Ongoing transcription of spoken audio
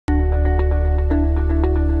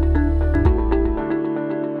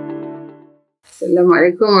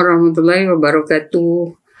Assalamualaikum warahmatullahi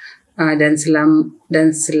wabarakatuh. Dan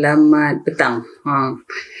selamat petang.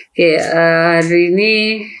 Okay, hari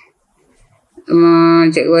ni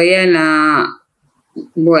Cikgu Aya nak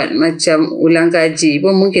buat macam ulang kaji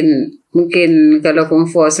pun mungkin kalau form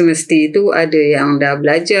 4 semesti tu ada yang dah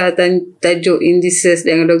belajar tajuk indices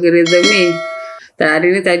dan logarithm ni.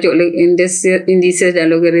 Hari ni tajuk indices dan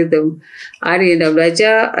logarithm. Ada yang dah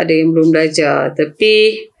belajar, ada yang belum belajar.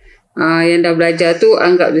 Tapi yang dah belajar tu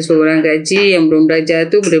anggap dia sebagai ulang kaji, yang belum belajar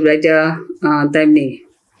tu boleh belajar time ni.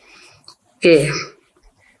 Okay.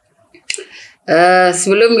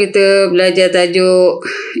 Sebelum kita belajar tajuk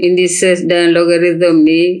indices dan logarithm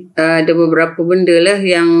ni, ada beberapa benda lah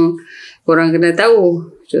yang korang kena tahu.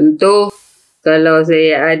 Contoh, kalau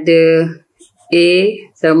saya ada A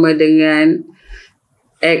sama dengan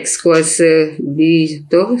X kuasa B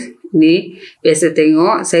tu, ni biasa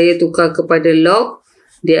tengok, saya tukar kepada log,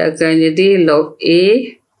 dia akan jadi log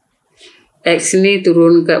A. X ni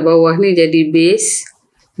turun kat bawah ni jadi base,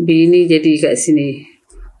 B ni jadi kat sini.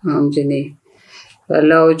 Macam ni.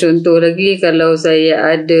 Kalau contoh lagi, kalau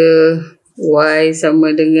saya ada Y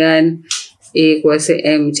sama dengan A kuasa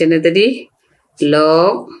M, macam mana tadi?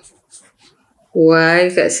 Log Y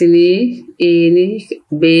kat sini, A ni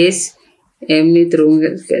base, M ni turun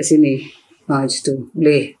kat sini. Macam tu.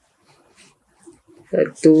 Boleh.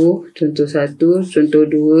 Contoh 1, contoh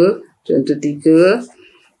 2, contoh 3.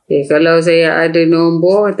 Okay, kalau saya ada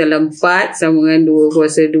nombor dalam 4 sama dengan 2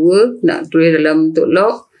 kuasa 2, nak tulis dalam bentuk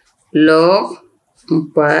log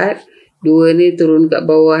 4, 2 ni turun kat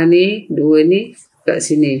bawah ni, 2 ni kat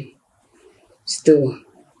sini. Situ.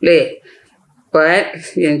 Boleh.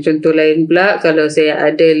 4, yang contoh lain pula, kalau saya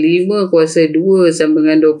ada 5 kuasa 2 sama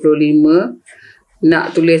dengan 25,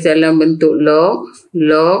 nak tulis dalam bentuk log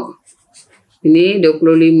ini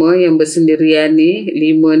 25 yang bersendirian ni,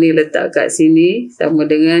 5 ni letak kat sini sama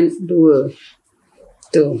dengan 2.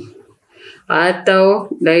 Tu.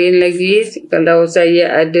 Atau lain lagi, kalau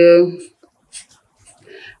saya ada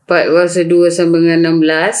 4 kuasa 2 sama dengan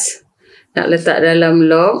 16, nak letak dalam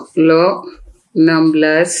log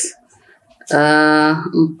 16,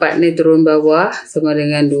 4 ni turun bawah sama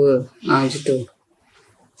dengan 2. Macam tu.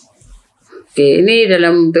 Okay, ini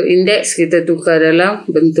dalam bentuk indeks, kita tukar dalam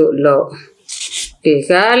bentuk log. Okay,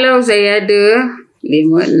 kalau saya ada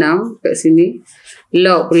 5, 6 kat sini,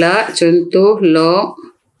 log pula, contoh log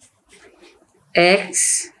X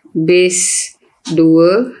base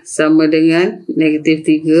 2 sama dengan negatif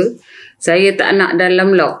 3. Saya tak nak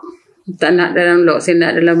dalam log. Saya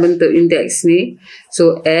nak dalam bentuk indeks ni.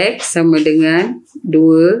 So, X sama dengan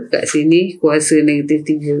 2 kat sini kuasa negatif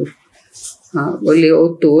 3. Boleh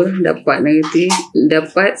auto dapat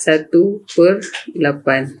 1/8.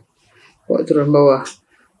 Buat turun bawah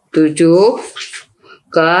 7.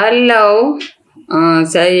 Kalau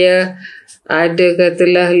saya ada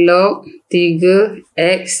katalah log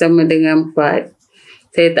 3X sama dengan 4,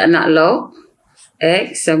 saya tak nak log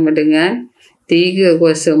X sama dengan 3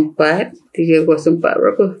 kuasa 4. 3 kuasa 4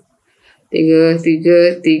 berapa? 3,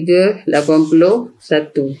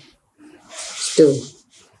 81. Itu.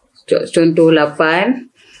 Contoh 8.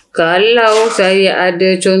 Kalau saya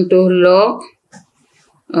ada contoh log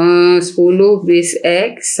 10 base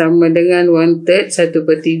X sama dengan 1/3,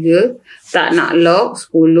 1/3. Tak nak log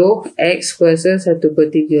 10 X kuasa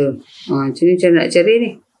 1/3. Macam ni macam nak cari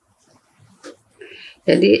ni.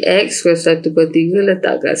 Jadi X kuasa 1/3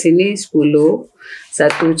 letak kat sini 10.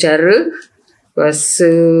 Satu cara, kuasa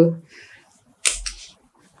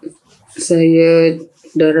saya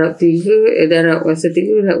darab 3, darab kuasa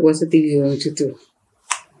 3, darab kuasa 3 macam tu.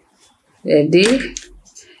 Jadi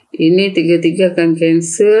ini 3 akan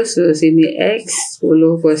cancel. So, sini X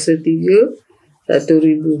 10 kuasa 3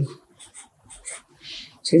 1000.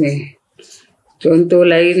 Sini. Contoh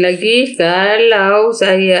lain lagi. Kalau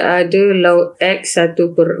saya ada log X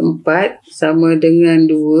 1/4 sama dengan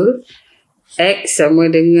 2. X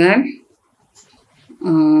sama dengan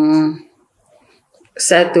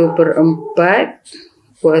 1/4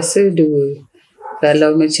 kuasa 2.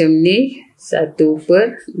 Kalau macam ni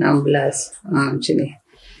 1/16. Macam ni.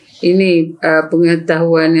 Ini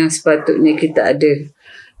pengetahuan yang sepatutnya kita ada.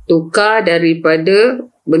 Tukar daripada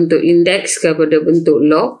bentuk indeks kepada bentuk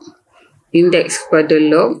log, indeks kepada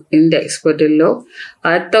log, indeks kepada log,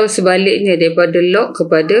 atau sebaliknya daripada log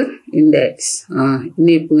kepada indeks.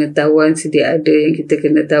 Ini pengetahuan sedia ada yang kita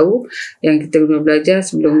kena tahu, yang kita kena belajar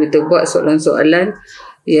sebelum kita buat soalan-soalan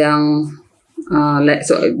yang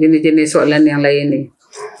jenis-jenis soalan yang lain ni.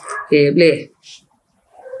 Okay, boleh?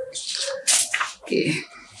 Okay.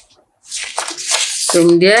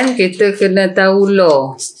 Kemudian kita kena tahu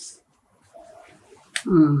law.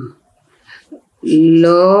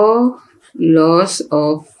 Laws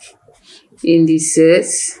of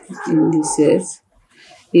indices.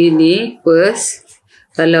 Ini first,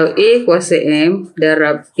 kalau A kuasa M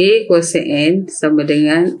darab A kuasa N sama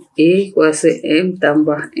dengan A kuasa M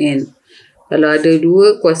tambah N. Kalau ada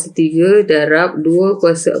 2 kuasa 3 darab 2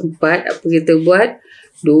 kuasa 4, apa kita buat?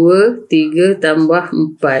 2, 3 tambah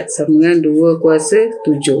 4 sama dengan 2 kuasa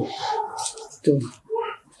 7. Tu.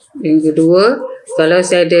 Yang kedua, kalau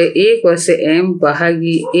saya ada A kuasa M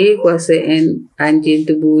bahagi A kuasa N, anjing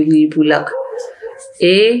tu bunyi pula.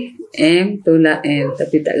 A, M tolak N,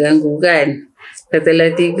 tapi tak ganggu kan?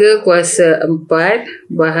 Katalah 3 kuasa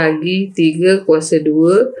 4 bahagi 3 kuasa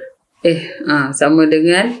 2, sama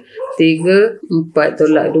dengan 3, 4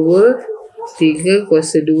 tolak 2, 3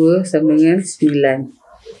 kuasa 2 sama dengan 9.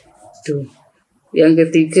 Tu. Yang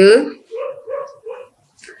ketiga,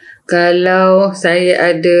 kalau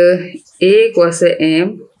saya ada A kuasa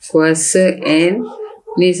M kuasa N,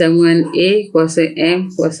 ni sama dengan A kuasa M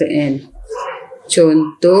kuasa N.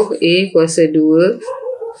 Contoh A kuasa 2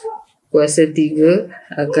 kuasa 3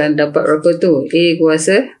 akan dapat berapa tu? A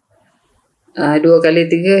kuasa 2 kali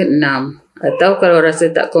 3, 6. Atau kalau rasa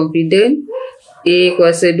tak confident, A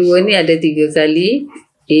kuasa 2 ni ada 3 kali.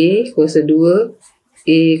 A kuasa 2,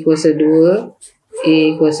 A kuasa 2, A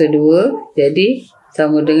kuasa 2. Jadi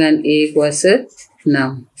sama dengan A kuasa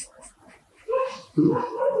 6.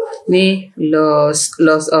 Ni laws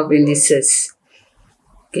of indices.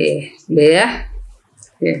 Okay, boleh ya?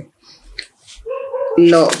 Okay.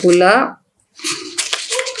 Law pula.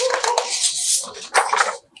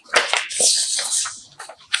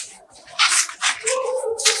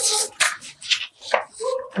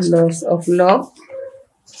 Laws of law.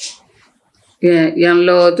 Yang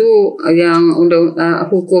law tu, yang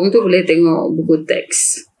hukum tu boleh tengok buku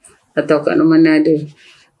teks atau kat mana ada.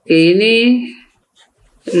 Okay, ini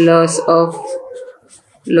laws of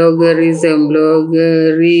logarithm.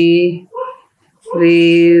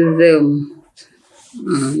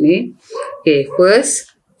 Ni. Okay,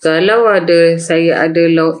 first, kalau saya ada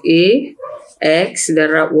log A, X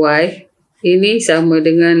darab Y, ini sama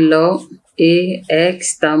dengan log A,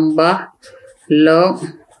 X tambah log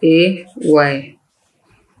A, Y.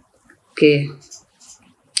 Okay.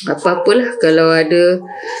 Apa-apalah kalau ada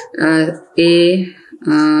A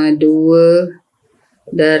 2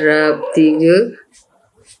 darab 3.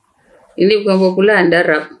 Ini bukan perpuluhan,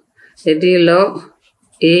 darab. Jadi log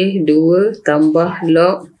A 2 tambah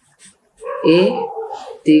log A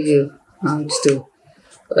 3. Macam tu.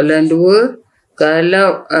 Kalau yang 2,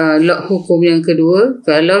 kalau log hukum yang kedua,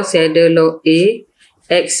 kalau saya ada log A,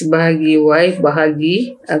 X bahagi Y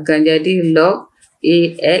bahagi, akan jadi log A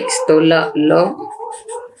X tolak log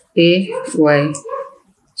A Y.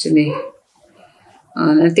 Macam ni.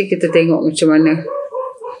 Nanti kita tengok macam mana.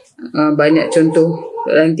 Banyak contoh.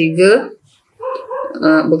 Soalan 3.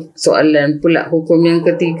 Soalan pula hukum yang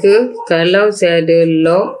ketiga, kalau saya ada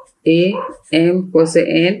log A M kuasa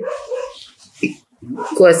N,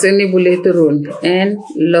 kuasa ni boleh turun, N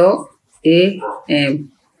log A M.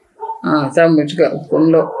 Sama juga hukum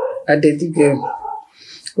log ada 3,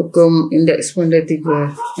 hukum indeks pun ada 3.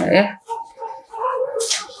 Ya.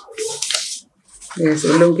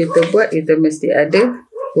 Sebelum kita buat, kita mesti ada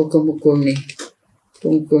hukum-hukum ni.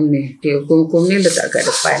 Hukum-hukum ni. Okay, hukum-hukum ni letak kat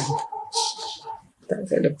depan.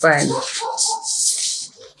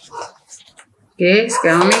 Okay,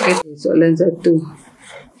 sekarang ni kita soalan 1.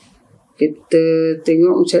 Kita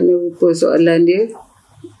tengok macam mana rupa soalan dia.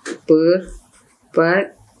 Per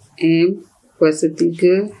 4 M kuasa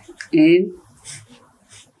 3 N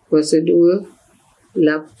kuasa 2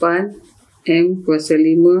 8 M kuasa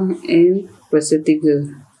 5 N kuasa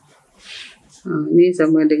 3. Ni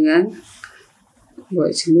sama dengan,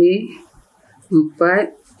 buat sini,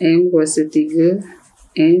 4 M kuasa 3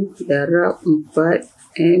 N darab 4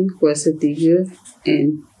 M kuasa 3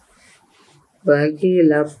 N bagi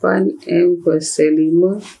 8 M kuasa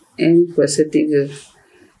 5 N kuasa 3.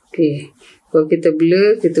 Okay. Kalau kita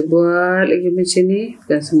blur, kita buat lagi macam ni.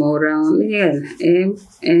 Bukan semua orang ni kan. M.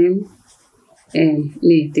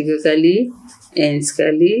 Ni 3 kali. N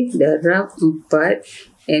sekali darab 4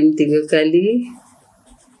 M 3 kali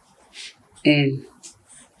N.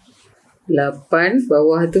 8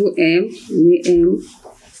 bawah tu M. Ni M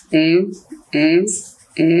 5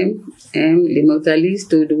 kali.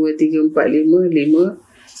 1, 2, 3, 4, 5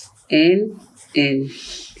 N.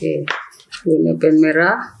 Okay. Guna pen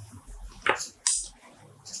merah.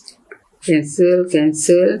 Cancel.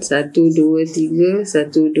 1, 2, 3.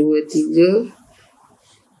 1, 2, 3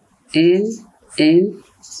 N.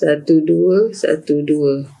 1, 2, 1,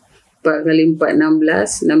 2. 4 kali 4,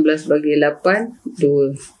 16. 16 bagi 8,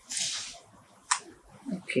 2.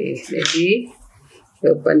 Okey, jadi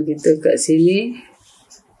jawapan kita kat sini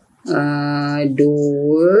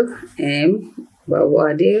 2M,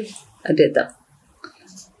 bawah dia ada tak?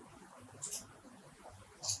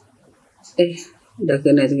 Dah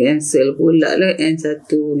kena cancel pula lah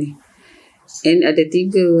N1 ni. N ada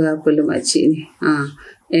 3, apa lah makcik ni?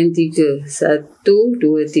 N3, 1,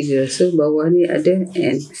 2, 3. So bawah ni ada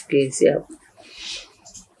N. Okey, siap.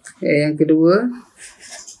 Yang kedua,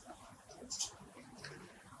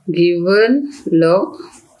 given log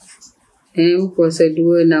M kuasa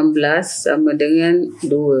 2 16 sama dengan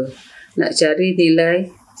 2. Nak cari nilai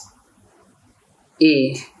A.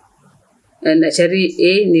 Nak cari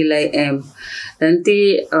A nilai M.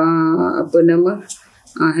 Nanti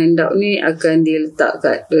handout ni akan diletak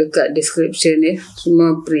dekat description ya.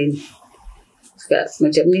 Semua print.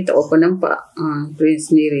 Macam ni tak apa nampak. Print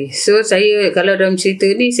sendiri. So saya kalau dalam cerita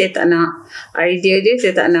ni saya tak nak idea dia,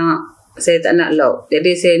 saya tak nak log.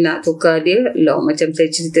 Jadi saya nak tukar dia log macam saya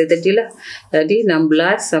cerita tadi lah. Jadi 16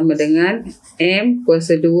 sama dengan M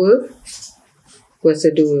kuasa 2 kuasa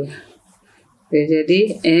 2.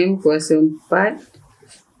 Jadi M kuasa 4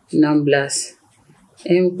 16.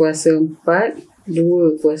 M kuasa 4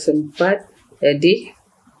 2 kuasa 4. Jadi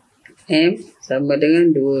M sama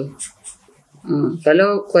dengan 2.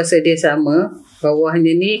 Kalau kuasa dia sama,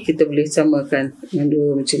 bawahnya ni kita boleh samakan dengan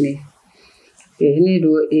 2 macam ni. Okay, ini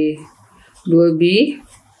 2A. 2B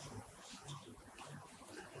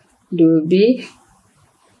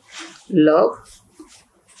log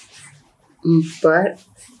 4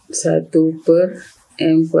 1 per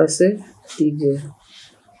M kuasa 3.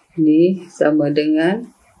 Ni sama dengan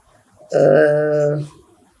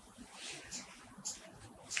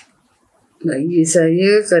bagi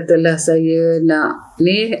saya, katalah saya nak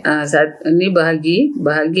ni bahagi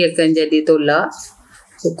akan jadi tolak.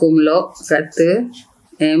 Hukum log kata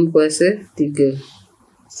M kuasa 3.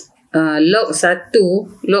 Log 1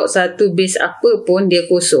 base apa pun dia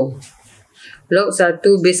kosong. Log 1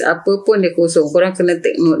 base apa pun dia kosong. Korang kena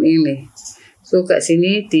take note ni. So kat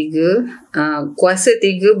sini 3. Kuasa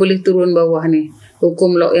 3 boleh turun bawah ni.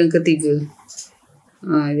 Hukum log yang ketiga.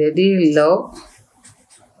 Jadi log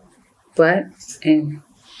 4M.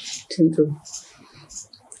 Macam tu.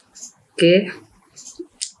 Okay.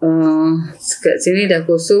 Kat sini dah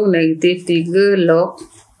kosong. Negatif 3 log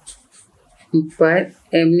 4.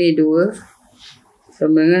 M ni 2.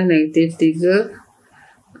 Sama dengan negatif 3.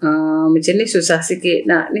 Macam ni susah sikit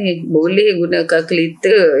nak ni. Boleh guna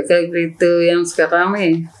kalkulator yang sekarang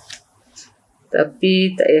ni.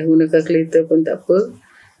 Tapi tak payah guna kalkulator pun tak apa.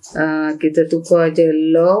 Kita tukar je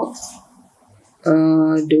log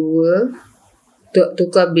 2.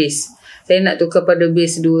 Tukar base. Saya nak tukar pada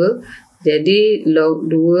base 2. Jadi log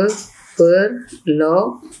 2 per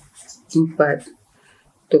log 4.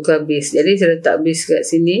 Tukar base. Jadi saya letak base kat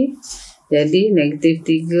sini. Jadi negatif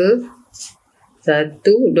 3 1,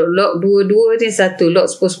 log 22 ni 1, log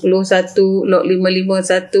 10 1, log 5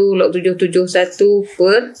 1, log 7 1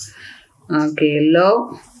 per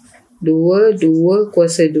log 2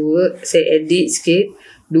 kuasa 2. Saya edit sikit.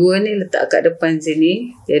 2 ni letak kat depan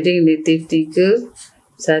sini. Jadi negatif 3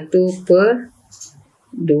 1 per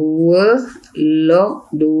 2 log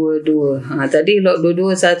 22. Tadi log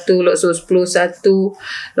 22 1, log 10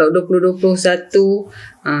 1, log 20 1.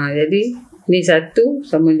 Jadi ni 1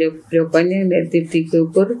 sama jawapannya negatif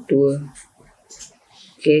 3 per 2.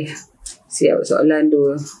 Okey. Siap soalan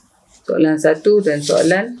 2. Soalan 1 dan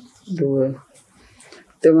soalan 2.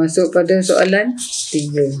 Kita masuk pada soalan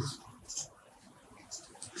 3.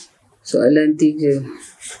 Soalan 3.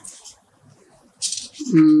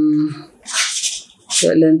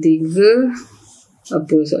 Soalan 3.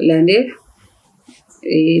 Apa soalan dia?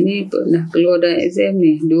 Ini pernah keluar dalam exam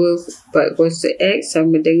ni. 4 kuasa X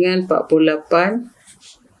sama dengan 48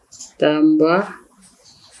 tambah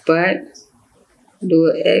 4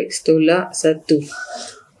 2X tolak 1.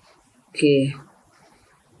 Okey.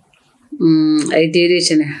 Idea dia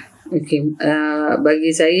macam mana? Okey. Bagi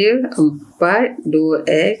saya 4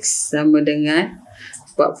 2X sama dengan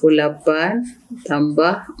 48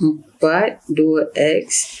 tambah 4 2X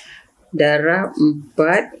darab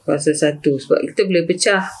 4 kuasa 1. Sebab kita boleh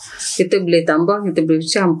pecah. Kita boleh tambah, kita boleh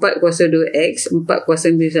pecah. 4 kuasa 2X, 4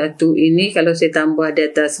 kuasa 1 ini kalau saya tambah di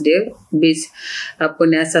atas dia, base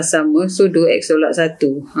ni asas sama. So 2X tolak 1.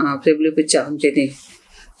 Saya boleh pecah macam ni.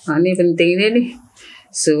 Ni penting dia ni.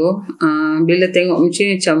 So bila tengok macam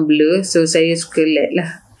ni macam blur. So saya suka let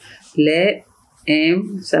lah. Let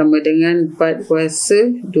M sama dengan 4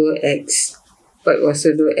 kuasa 2X. 4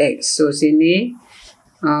 kuasa 2X. So sini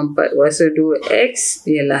 4 kuasa 2X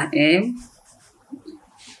ialah M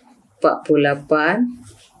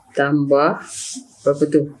 48 tambah Berapa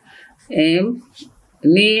tu? M.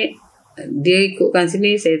 Ni dia ikutkan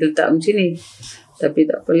sini, saya letak macam ni. Tapi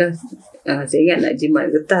tak apalah. Saya ingat nak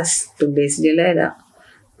jimat kertas. Tulis je lah tak.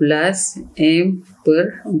 Plus M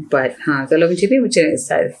per 4. Kalau macam ni macam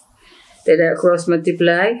exercise. Kita dah cross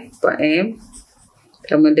multiply 4M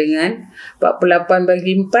sama dengan 48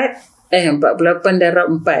 bagi 4. 48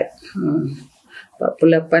 darab 4.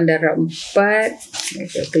 48 darab 4.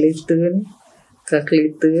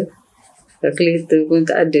 Kalkulator pun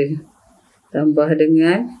tak ada. Tambah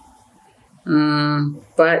dengan 4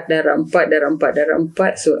 darab 4 darab 4 darab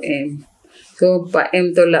 4. So M. So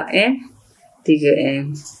 4M tolak M.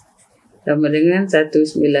 3M. Sama dengan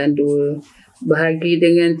 192. Bahagi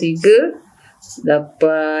dengan 3.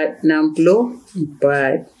 Dapat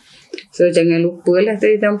 64. So jangan lupalah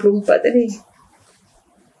tadi 64 tadi.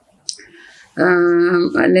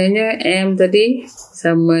 Maknanya M tadi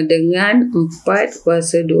sama dengan 4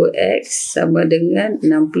 kuasa 2X sama dengan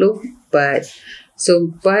 64.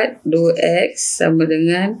 So 4 2X sama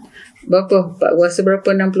dengan berapa? 4 kuasa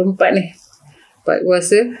berapa 64 ni? 4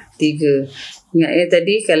 kuasa 3. Ingat ya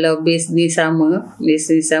tadi kalau base ni sama,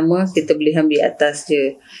 kita boleh ambil atas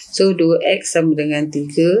je. So 2X sama dengan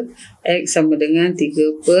 3, X sama dengan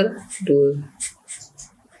 3 per 2.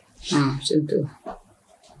 Macam tu.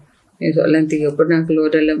 Ini soalan 3 pernah keluar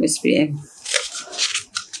dalam SPM.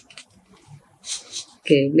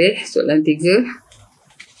 Okey, boleh. Soalan 3.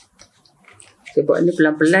 Saya buat ni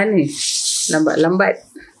pelan-pelan ni. Lambat-lambat.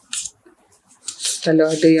 Kalau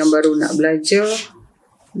ada yang baru nak belajar,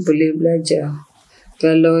 boleh belajar.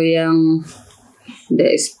 Kalau yang dah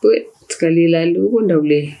expert, sekali lalu pun dah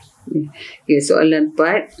boleh. Okay, soalan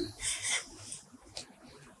 4.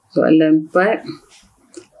 Soalan 4.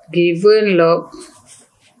 Given log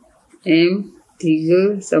M3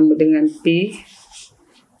 sama dengan P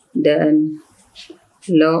dan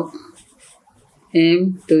log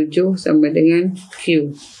M7 sama dengan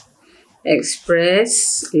Q.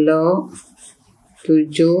 Express log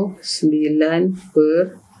 7, 9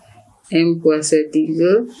 per M kuasa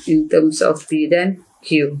 3 in terms of P dan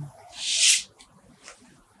Q.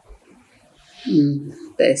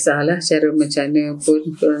 Tak kisahlah cara macam mana pun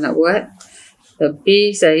kalau nak buat.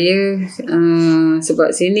 Tapi saya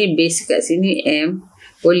sebab sini base kat sini M,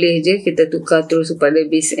 boleh je kita tukar terus kepada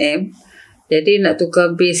base M. Jadi nak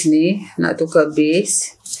tukar base ni, nak tukar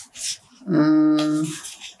base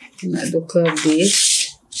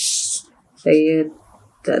saya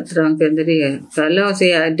tak terangkan tadi kan. Kalau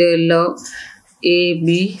saya ada log A,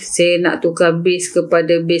 B, saya nak tukar base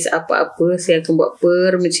kepada base apa-apa, saya akan buat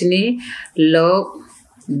per macam ni. Log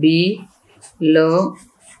B, log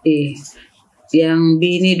A. Yang B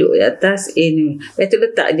ni duduk di atas A ni. Lepas tu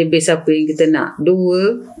letak je base apa yang kita nak. 2.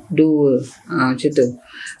 Macam tu.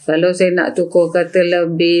 Kalau saya nak tukar katalah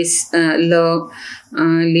base log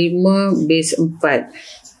 5 base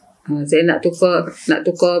 4. Saya nak tukar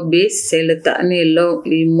base, saya letak ni log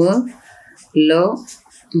 5 log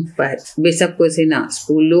 4. Base apa saya nak?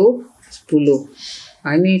 10.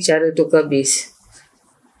 Ni cara tukar base.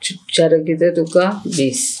 Cara kita tukar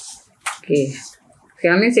base. Okey.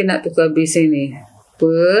 Sekarang ni saya nak tukar base ni.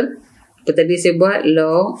 Apa tadi saya buat?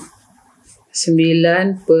 Log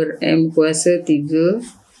 9 per M kuasa 3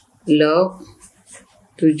 log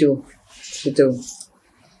 7. Betul.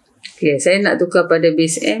 Okay, saya nak tukar pada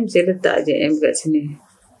base M, saya letak je M kat sini.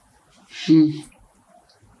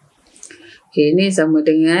 Okay, ni sama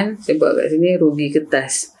dengan, saya buat kat sini rugi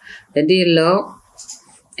kertas. Jadi log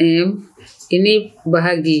M, ini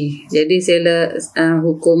bahagi. Jadi saya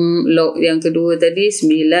hukum log yang kedua tadi,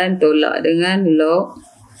 9 tolak dengan log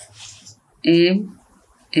M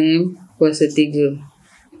kuasa 3.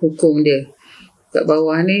 Hukum dia. Kat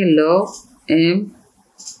bawah ni log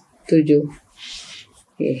M7.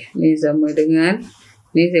 Okay, ni sama dengan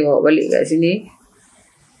ni saya bawa balik kat sini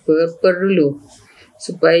per dulu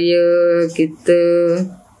supaya kita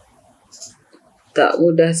tak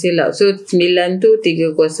mudah silap. So 9 tu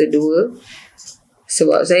 3 kuasa 2.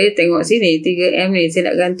 Sebab saya tengok sini 3M ni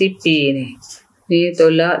saya nak ganti P ni. Ni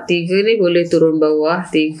tolak 3 ni boleh turun bawah.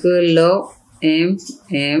 3 log M.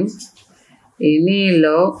 Ini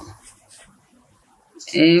log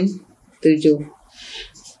M7.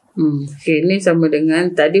 Okay, ni sama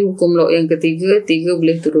dengan tadi hukum log yang ketiga. 3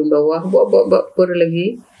 boleh turun bawah. Buat per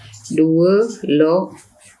lagi. 2 log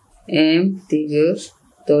M3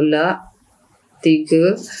 tolak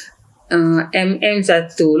 3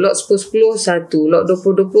 MM1. Log 10 1. Log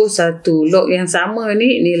 20 1. Log yang sama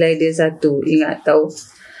ni nilai dia 1. Ingat tahu.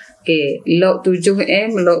 Okay, log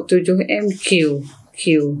 7M. Log 7M Q.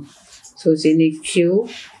 So sini Q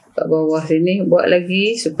kat bawah sini. Buat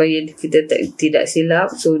lagi supaya kita tidak silap.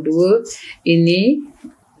 So 2 ini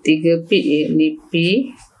 3P, ini P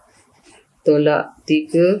tolak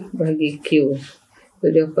 3 bagi Q. So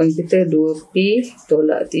jawapan kita 2P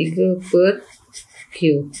tolak 3 per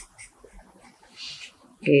Q.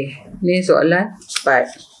 Okey, ni soalan 4.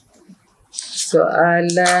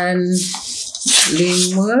 Soalan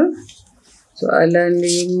 5. Soalan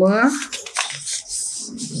 5.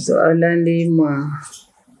 Soalan 5.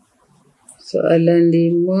 Soalan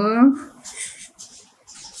 5.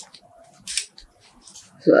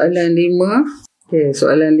 Soalan 5. Okey,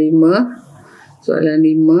 soalan 5. Soalan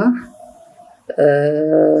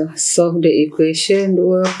 5. Solve the equation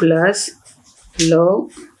 2 plus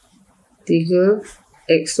log 3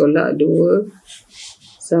 x tolak 2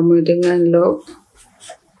 sama dengan log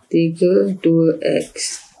 3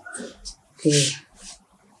 2x. Okay.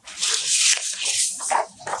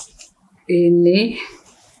 Ini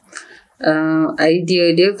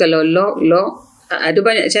idea dia kalau log ada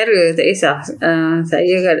banyak cara, tak kisah.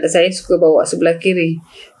 Saya suka bawa sebelah kiri.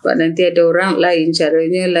 Sebab nanti ada orang lain,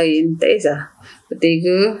 caranya lain, tak kisah.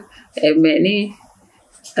 Ketiga, MX ni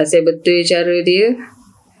saya betul cara dia,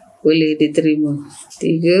 boleh diterima.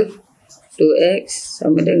 3 2x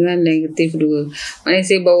sama dengan negatif 2. Maknanya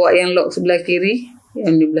saya bawa yang log sebelah kiri,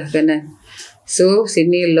 yang di belah kanan. So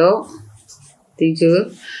sini log 3.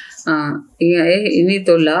 Ingat ini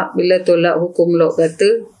tolak. Bila tolak, hukum log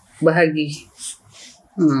kata bahagi.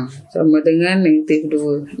 Sama dengan negatif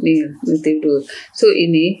 2. Ni negatif 2. So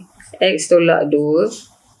ini x tolak 2.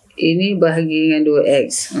 Ini bahagi dengan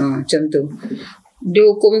 2x. Macam tu. Dia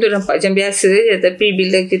hukum tu nampak macam biasa je. Tapi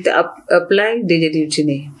bila kita apply, dia jadi macam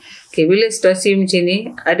ni. Okay, bila situasi macam ni,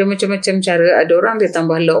 ada macam-macam cara. Ada orang dia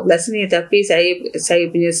tambah log belah sini. Tapi saya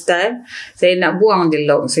punya style, saya nak buang dia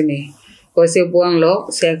log sini. Kalau saya buang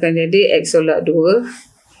log, saya akan jadi x tolak 2.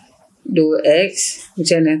 2x.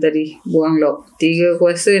 Macam mana tadi? Buang log. 3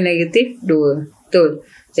 kuasa negatif 2. Betul.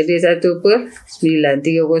 Jadi 1 per 9.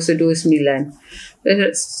 3 kuasa 2, 9.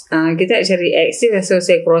 Kita nak cari x dia. So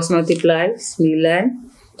saya cross multiply. 9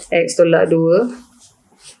 x tolak 2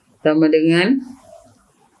 sama dengan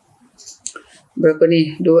berapa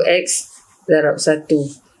ni? 2x darab 1.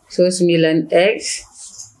 So 9x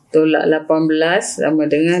tolak 18 sama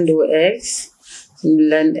dengan 2x.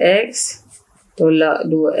 9x tolak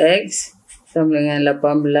 2x sama dengan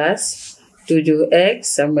 18. 7x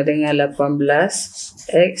sama dengan 18.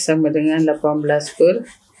 X sama dengan 18 per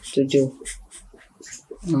 7.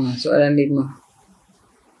 Soalan 5.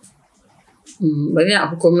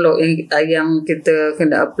 Banyak hukum log yang kita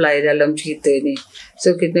kena apply dalam cerita ni.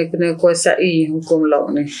 So kita kena kuasai hukum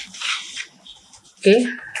log ni. Okay.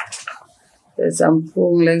 Kita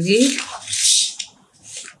sambung lagi.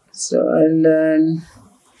 Soalan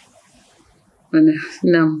mana?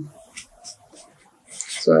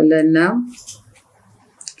 6. Soalan 6.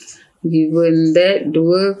 Given that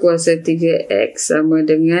 2 kuasa 3x sama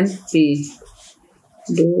dengan P.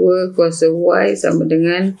 2 kuasa y sama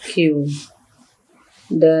dengan Q.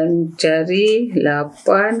 Dan cari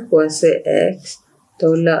 8 kuasa x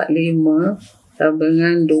tolak 5 sama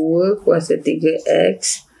dengan 2 kuasa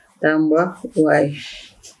 3x tambah y.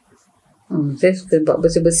 Saya suka buat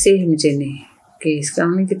bersih-bersih macam ni. Okay,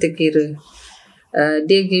 sekarang ni kita kira.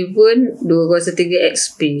 Dia given 2 kuasa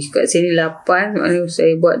 3x P. Kat sini 8. Maknanya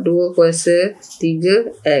saya buat 2 kuasa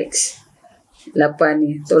 3x. 8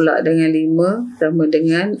 ni tolak dengan 5 sama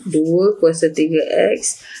dengan 2 kuasa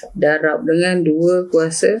 3x darab dengan 2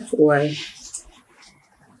 kuasa y.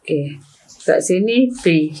 Okey. Kat sini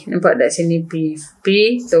P. Nampak tak sini P?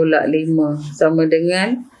 P tolak 5 sama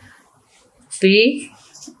dengan P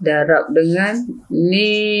darab dengan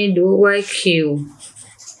ni 2yq.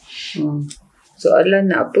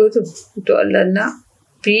 Soalan nak apa tu? Soalan nak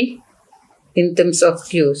P in terms of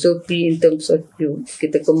Q. So P in terms of Q.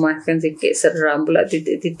 Kita kemaskan sikit, seram pula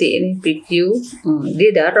titik-titik ni. PQ. Dia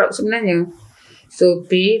darab sebenarnya. So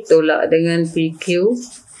P tolak dengan PQ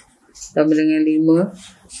sama dengan 5.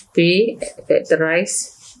 P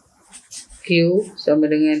factorize Q sama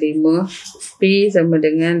dengan 5. P sama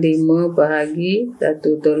dengan 5 bahagi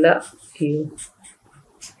 1 tolak Q.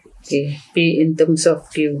 Okay. P in terms of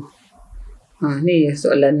Q. Ni ya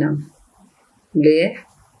soalan 6. Boleh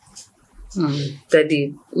tadi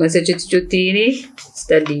masa cuti-cuti ni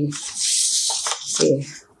study. Okay.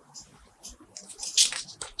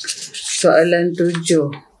 Soalan 7.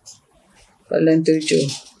 Soalan 7.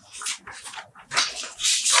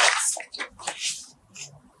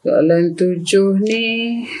 Soalan 7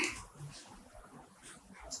 ni.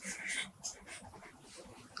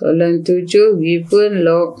 Soalan 7 given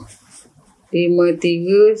log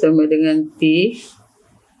 53 sama dengan P.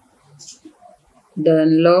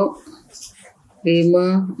 dan log 5,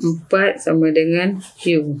 4 sama dengan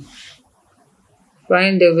Q.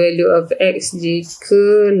 Find the value of X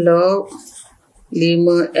jika log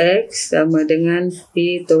 5X sama dengan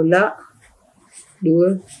P tolak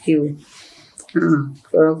 2Q.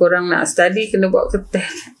 Korang-korang nak study kena buat kertas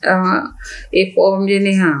A4 je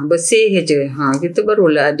ni, bersih je. Kita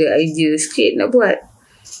barulah ada idea sikit nak buat.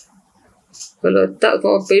 Kalau tak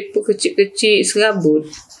kau paper kecil-kecil serabut.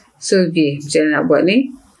 So okay, macam mana nak buat ni?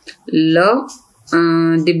 Log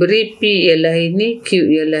diberi P ialah ini, Q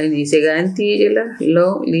ialah ini. Saya ganti je lah.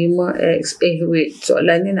 Log 5X. Wait,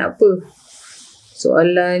 soalannya nak apa?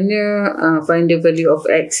 Soalannya find the value of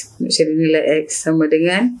X. Nak cari nilai X sama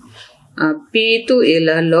dengan P tu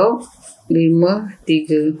ialah log 5,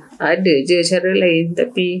 3. Ada je cara lain,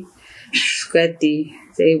 tapi suka hati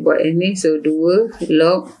saya buat ini. So 2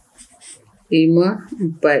 log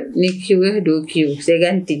 5, 4. Ni Q 2Q.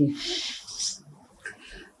 Saya ganti.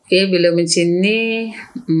 Okay, bila macam ni,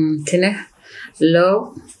 macam mana?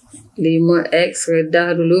 Log 5X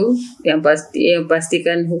redah dulu. Yang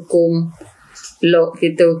pastikan hukum log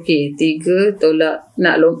kita okey. 3 tolak,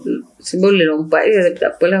 nak boleh lompat je, tapi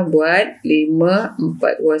tak apalah. Buat 5,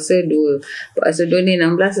 4 kuasa 2. 4 kuasa 2 ni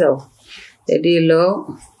 16 tau. Jadi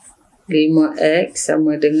log 5X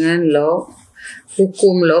sama dengan log,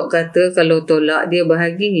 hukum log kata kalau tolak dia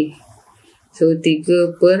bahagi. So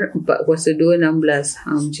 3/4 kuasa 2, 16.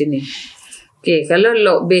 Macam ni. Okay, kalau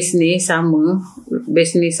log base ni sama,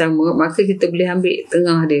 maka kita boleh ambil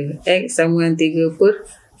tengah dia. X sama dengan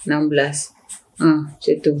 3/16.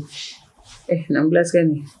 Macam tu. 16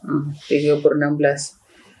 kan ni? 3/16.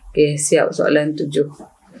 Okay, siap soalan 7.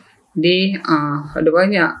 Ada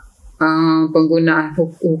banyak penggunaan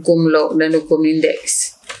hukum log dan hukum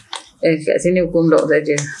indeks. Kat sini hukum log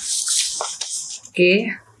saja.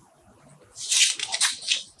 Okay.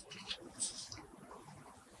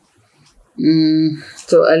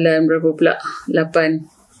 Soalan berapa pula? 8.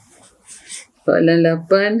 Soalan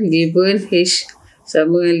 8. Given H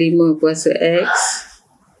sama dengan 5 kuasa X,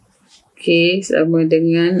 K sama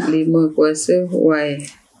dengan 5 kuasa Y.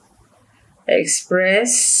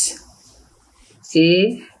 Express K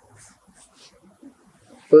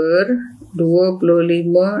per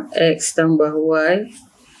 25 X tambah Y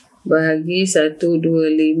bahagi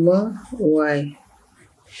 125 Y.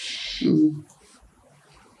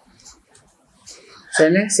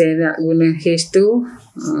 Sana saya nak guna H tu.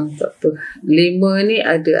 Tak apa. 5 ni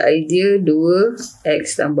ada idea 2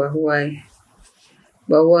 X tambah Y.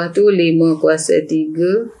 Bawah tu 5 kuasa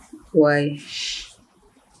 3 Y.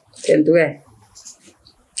 Macam tu kan?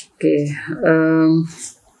 Okay.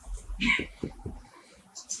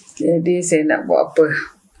 Jadi saya nak buat apa?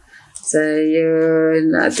 Saya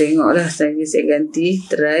nak tengok lah. Saya ganti.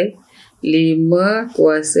 Try. 5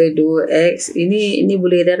 kuasa 2X. Ini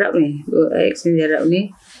boleh darab ni. 2X ni darab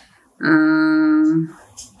ni.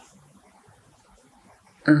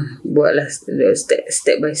 Buatlah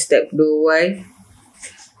step by step. 2Y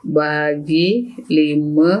bagi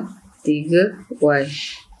 5 3Y.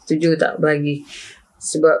 Setuju tak bagi?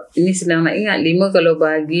 Sebab ini senang nak ingat. 5 kalau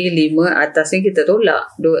bagi 5 atas ni kita tolak.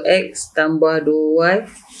 2X tambah 2Y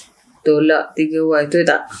tolak 3Y. Tu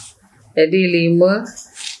tak? Jadi 5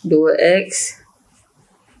 2X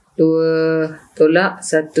 2 tolak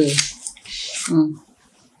 1.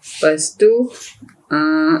 Lepas tu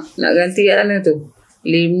nak ganti kat mana tu?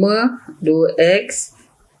 5 2X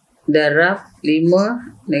darab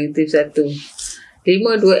 5 negatif 1.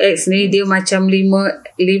 5 2X ni dia macam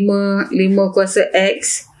 5 kuasa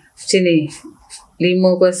X macam ni.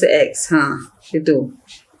 5 kuasa X. Itu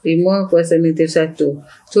 5 kuasa negatif 1.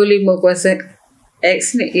 So 5 kuasa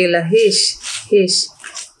X ni ialah H.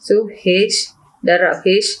 So H darab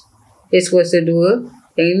H kuasa 2.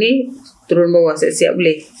 Yang ni turun bawah. Siap-siap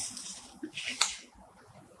boleh.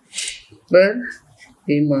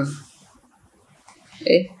 5.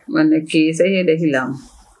 Mana K saya dah hilang.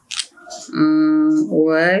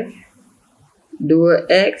 Y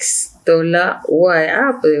 2X tolak Y.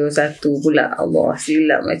 Apa 1 pula? Allah,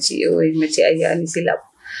 silap makcik. Makcik ayah ni silap.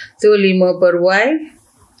 So 5 per Y.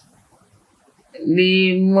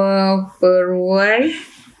 5 per Y.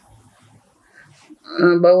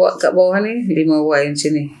 Bawa kat bawah ni 5Y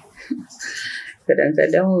macam ni.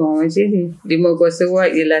 Kadang-kadang memang macam ni. 5 kuasa Y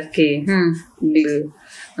ialah K. Bila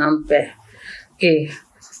hampir. Okay.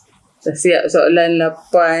 Dah siap soalan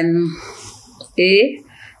 8A.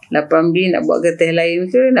 8B nak buat kertas lain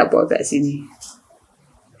ke nak buat kat sini?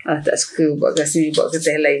 Tak suka buat kat sini, buat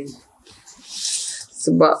kertas lain.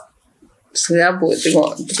 Sebab serabut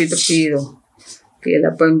tengok tepi-tepi tu. Okay,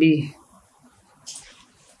 8B.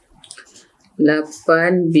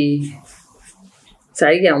 8B.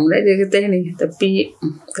 Sayang pula dia kertas ni. Tapi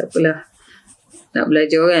tak apalah. Nak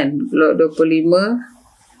belajar kan. Log 25.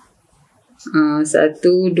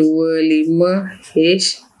 125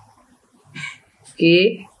 H K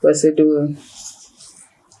kuasa 2.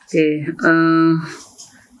 Okay.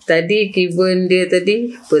 Tadi given dia tadi.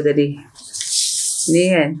 Apa tadi? Ni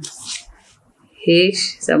kan.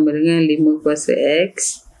 H sama dengan 5 kuasa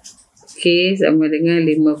X. K sama dengan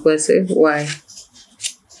 5 kuasa Y.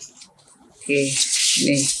 Okay.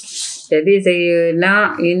 Ni. Jadi saya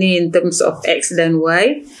nak ini in terms of X dan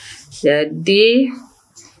Y. Jadi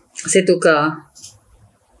saya tukar.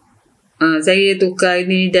 Saya tukar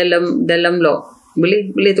ini dalam log.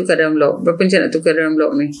 Boleh tukar dalam log. Berapa macam nak tukar dalam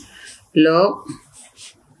log ni? Log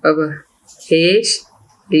apa? H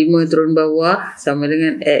 5 turun bawah sama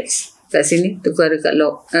dengan X. Kat sini tukar dekat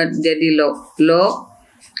log. Jadi log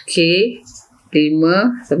K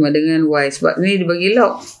 5 sama dengan Y. Sebab ni dia bagi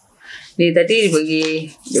log. Ni tadi dia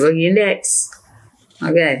bagi indeks.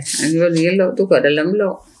 Kan? Ni bagi log, tukar dalam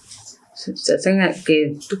log. Susah sangat.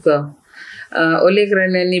 Okay, tukar. Oleh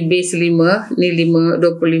kerana ni base 5, ni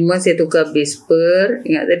 25 saya tukar base per.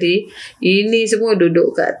 Ingat tadi, ini semua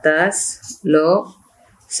duduk kat atas log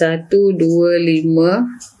 125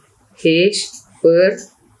 H per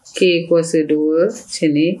K kuasa 2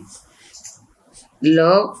 macam ni.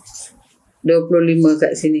 Log 25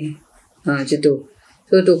 kat sini. Macam tu.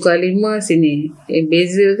 So tukar 5 sini.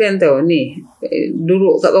 Beza kan tau ni.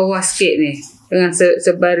 Duduk kat bawah sikit ni. Dengan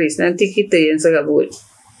sebaris. Nanti kita yang serabut.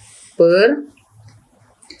 Per.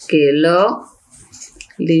 Okay, log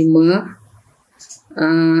 5.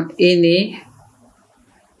 Ini.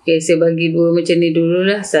 Okay, saya bagi 2 macam ni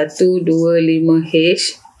dululah. 125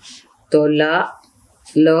 H. Tolak.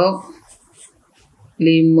 Log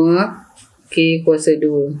 5 K kuasa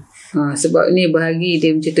 2. Sebab ni bahagi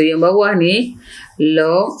dia macam tu. Yang bawah ni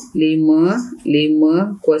log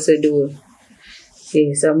 5 kuasa 2.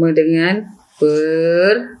 Okay, sama dengan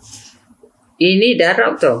per. Ini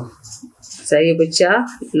darab tau. Saya pecah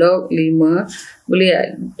log 5.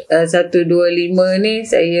 Boleh 125 ni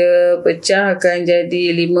saya pecah akan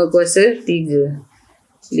jadi 5 kuasa 3.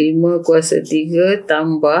 5 kuasa 3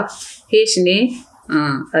 tambah H ni.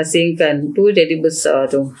 Asingkan tu jadi besar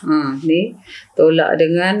tu. Ni tolak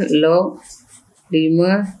dengan log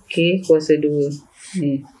 5 K kuasa 2.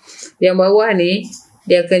 Ni. Yang bawah ni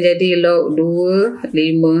dia akan jadi log 2 5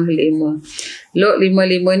 5. Log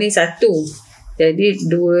 5 ni 1. Jadi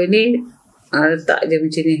 2 ni letak je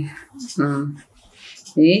macam ni.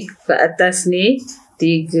 Ni kat atas ni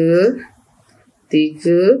 3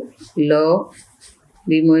 log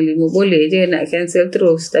 5 boleh je nak cancel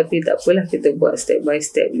terus, tapi tak apalah, kita buat step by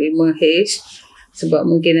step. 5H sebab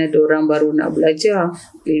mungkin ada orang baru nak belajar.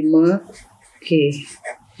 5K.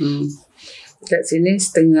 Kat sini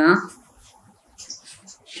setengah.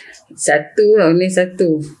 1 tau ni 1.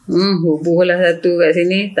 Hubunglah 1 kat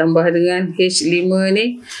sini tambah dengan H5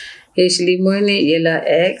 ni. H5 ni ialah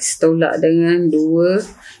X tolak dengan 2.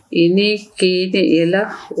 Ini K ni ialah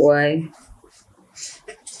Y.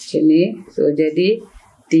 Macam ni. So jadi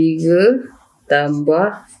 3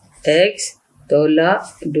 tambah X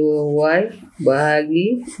tolak 2Y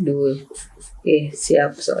bahagi 2. Okay,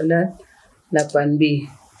 siap soalan 8B.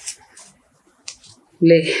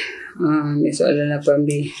 Boleh. Ni soalan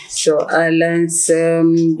 8B. Soalan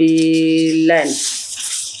 9.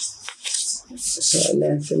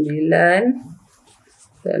 Soalan 9.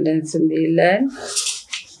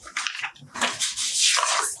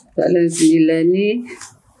 Soalan 9 ni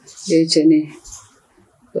dia macam ni.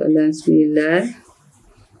 Soalan 9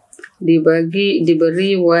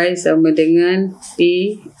 diberi Y sama dengan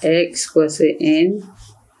P X kuasa N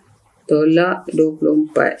tolak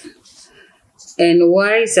 24. And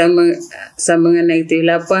Y sama dengan negatif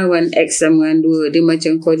 8, 1X sama dengan 2. Dia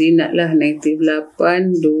macam koordinat lah, negatif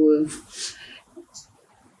 8, 2.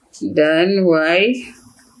 Dan Y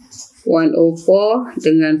 104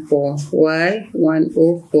 dengan 4. Y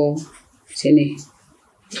 104. Macam ni.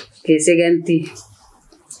 Okay, saya ganti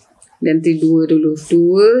 2 dulu.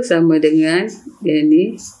 2 sama dengan dia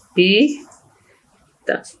ni P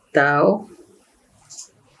tak tahu.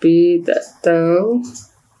 Y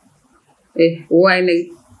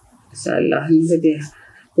salah ni tadi.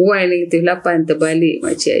 Y negatif 8 terbalik.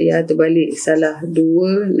 Makcik Ayah terbalik. Salah.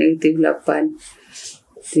 2 negatif 8.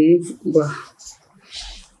 Nanti buah.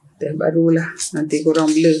 Dah barulah. Nanti korang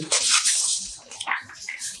blur.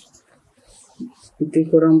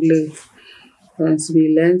 Soalan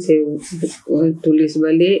 9 saya tulis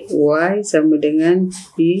balik. Y sama dengan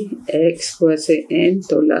P X kuasa N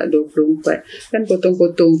tolak 24. Kan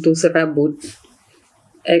potong-potong tu serabut.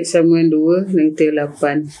 X sama dengan 2 negatif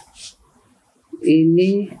 8.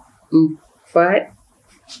 Ini 4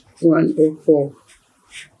 1/4.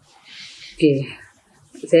 Okey.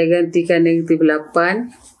 Saya gantikan negatif 8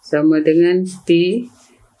 sama dengan P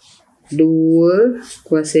 2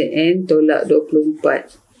 kuasa N tolak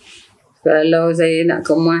 24. Kalau saya nak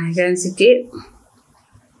kemaskan sikit,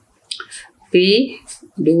 P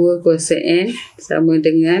 2 kuasa N sama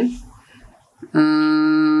dengan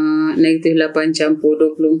negatif 8 campur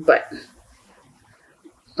 24.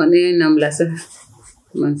 Maknanya 16 lah.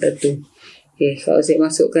 Cuma 1. Okay, kalau saya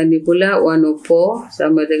masukkan ni pula 1/4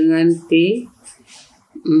 sama dengan P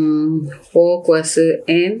 4 kuasa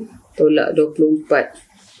N tolak 24.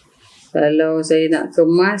 Kalau saya nak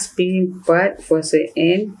kemas, P 4 kuasa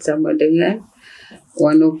N sama dengan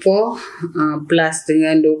 1/4 plus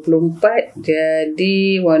dengan 24.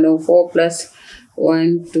 Jadi 1/4 plus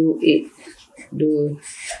 128. 2.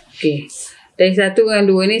 Okay. Dari 1 dengan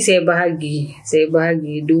 2 ni saya bahagi. Saya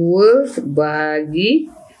bahagi 2 bahagi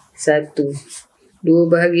 1. 2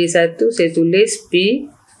 bahagi 1 saya tulis P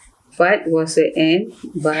 4 kuasa N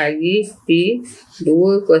bahagi P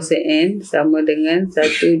 2 kuasa N sama dengan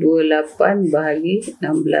 128 bahagi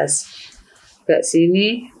 16. Kat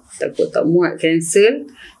sini takut tak muat cancel.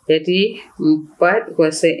 Jadi 4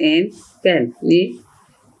 kuasa N kan. Ni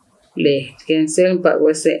boleh cancel 4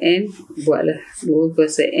 kuasa N. Buatlah 2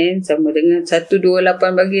 kuasa N sama dengan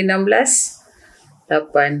 128 bagi 16.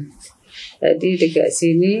 8. Jadi dekat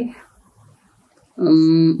sini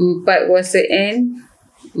 4 kuasa N,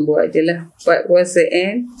 buat je lah 4 kuasa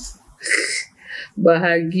N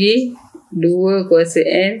bahagi 2 kuasa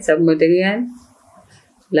N sama dengan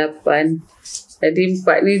 8. Jadi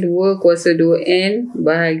 4 ni 2 kuasa 2N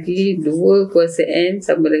bahagi 2 kuasa N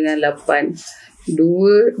sama dengan 8.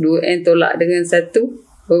 2N tolak dengan 1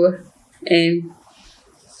 N.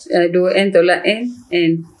 2N tolak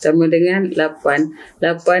N sama dengan 8.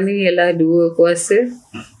 8 ni ialah 2 kuasa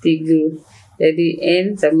 3. Jadi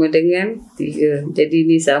N sama dengan 3. Jadi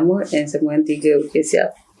ni sama, N sama dengan 3. Okey,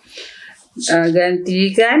 siap.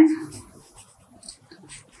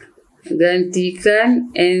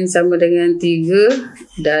 Gantikan N sama dengan 3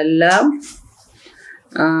 dalam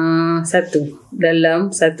 1. Dalam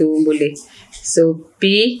 1 boleh. So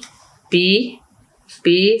P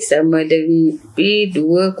sama dengan P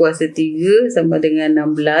 2 kuasa 3 sama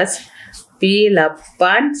dengan 16. P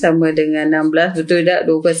 8 sama dengan 16. Betul tak?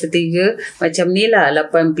 2 kuasa 3. Macam ni lah.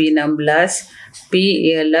 8 P 16. P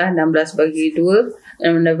ialah 16 bagi 2.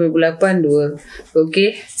 16/8 2.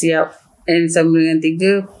 Okey. Siap. N sama dengan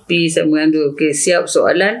 3. P sama dengan 2. Okey. Siap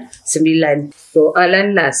soalan 9.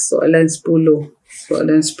 Soalan last. Soalan 10.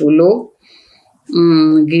 Soalan 10.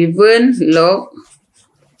 Given log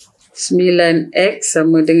 9x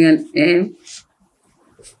sama dengan M,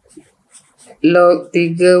 log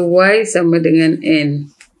 3y sama dengan N.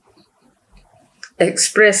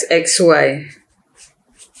 Express XY.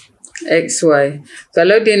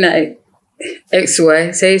 Kalau dia nak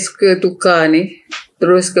XY, saya suka tukar ni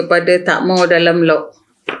terus kepada tak mau dalam log.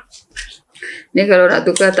 Ni kalau nak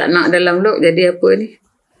tukar tak nak dalam log, jadi apa ni?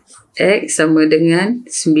 X sama dengan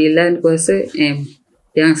 9 kuasa M.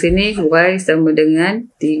 Yang sini Y sama dengan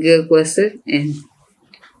 3 kuasa N.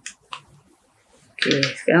 Okey,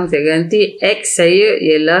 sekarang saya ganti. X saya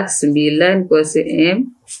ialah 9 kuasa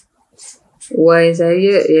M. Y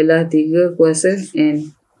saya ialah 3 kuasa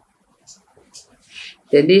N.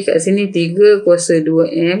 Jadi kat sini 3 kuasa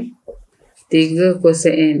 2M, 3 kuasa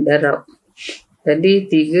N darab. Jadi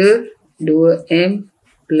 3 2M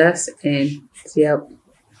plus N. Siap.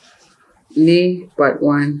 Ni part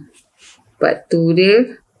 1. Part 2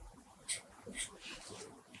 dia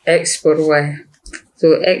X per Y.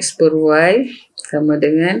 So X per Y sama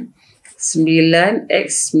dengan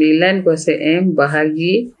 9X 9 kuasa M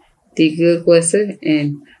bahagi 3 kuasa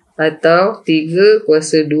N. Atau 3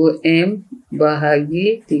 kuasa 2M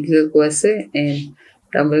bahagi 3 kuasa N.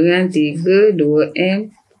 Sama dengan 3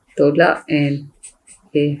 2M tolak N.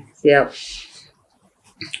 Okey, siap.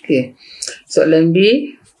 Okey. Soalan B.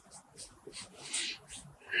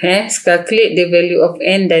 Calculate the value of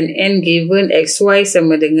N dan N given XY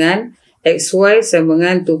sama dengan 243.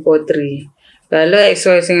 Kalau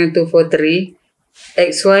XY sama dengan 243,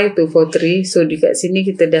 XY 243, so dekat sini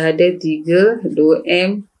kita dah ada 3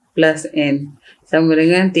 2M plus N. Sama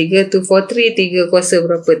dengan 3 243, 3 kuasa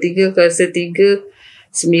berapa? 3 kuasa 3,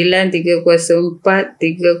 9, 3 kuasa 4,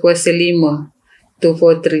 3 kuasa 5,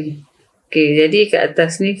 243. Okey, jadi kat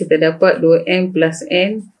atas ni kita dapat 2M plus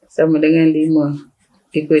N sama dengan 5.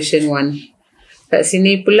 Equation 1. Kat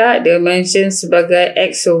sini pula dia mention sebagai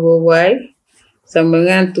X over Y sama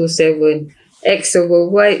dengan 27. X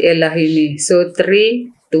over Y ialah ini. So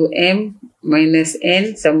 3 2M minus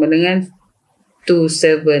N sama dengan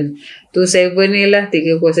 27. 27 ni lah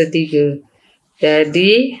 3 kuasa 3.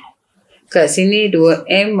 Jadi kat sini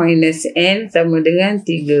 2M minus N sama dengan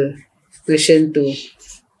 3. Question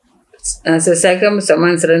 2. Selesaikan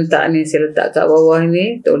persamaan serentak ni. Saya letak kat bawah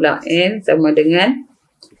ni. Tolak N sama dengan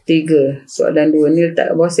 3. Soalan 2 ni letak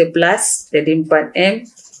kat bawah. Saya plus. Jadi 4M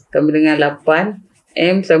sama dengan 8.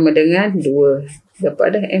 M sama dengan 2. Dapat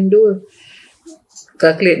dah M2.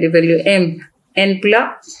 Calculate the value M. N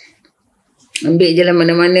pula. Ambil je lah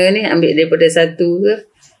mana-mana ni. Ambil daripada 1 ke.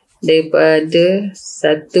 Daripada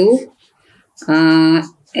 1.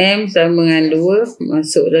 M sama dengan 2.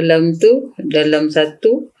 Masuk dalam tu. Dalam 1.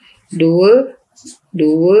 2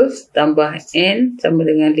 tambah N sama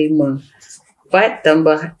dengan 5. 4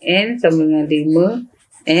 tambah N sama dengan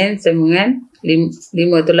 5. N sama dengan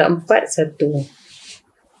 5 tolak 4, 1.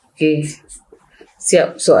 Okey.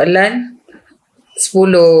 Siap soalan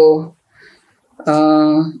 10.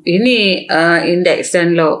 Ini indeks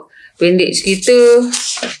dan log. Pendek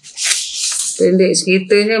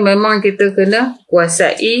ceritanya memang kita kena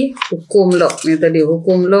kuasai hukum log ni tadi.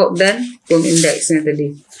 Hukum log dan hukum indeks ni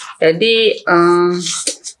tadi. Jadi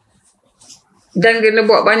dan kena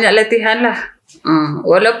buat banyak latihan lah.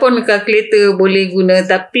 Walaupun kalkulator boleh guna,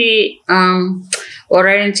 tapi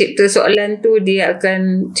orang yang cipta soalan tu dia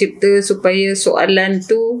akan cipta supaya soalan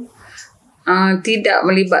tu tidak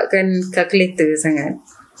melibatkan kalkulator sangat.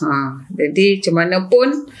 Jadi macam mana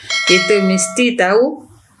pun kita mesti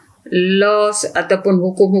tahu laws ataupun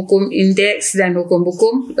hukum-hukum indeks dan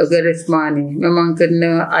hukum-hukum logaritma ni. Memang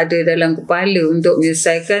kena ada dalam kepala untuk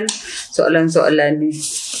menyelesaikan soalan-soalan ni.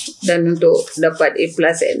 Dan untuk dapat A+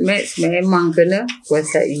 at Maths memang kena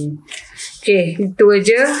kuasai. Okey, itu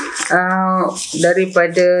aja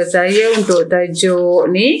daripada saya untuk tajuk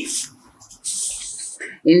ni.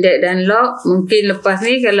 Indeks dan log. Mungkin lepas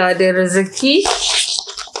ni kalau ada rezeki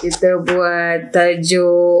kita buat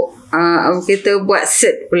tajuk kita buat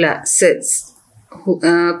SERD pula. SERD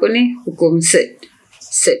apa ni? Hukum SERD.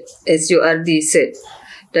 SERD SURD SERD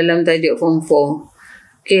dalam tajuk form 4.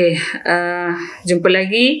 Okey, jumpa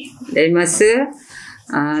lagi lain masa.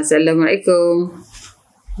 Assalamualaikum.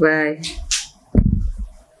 Bye.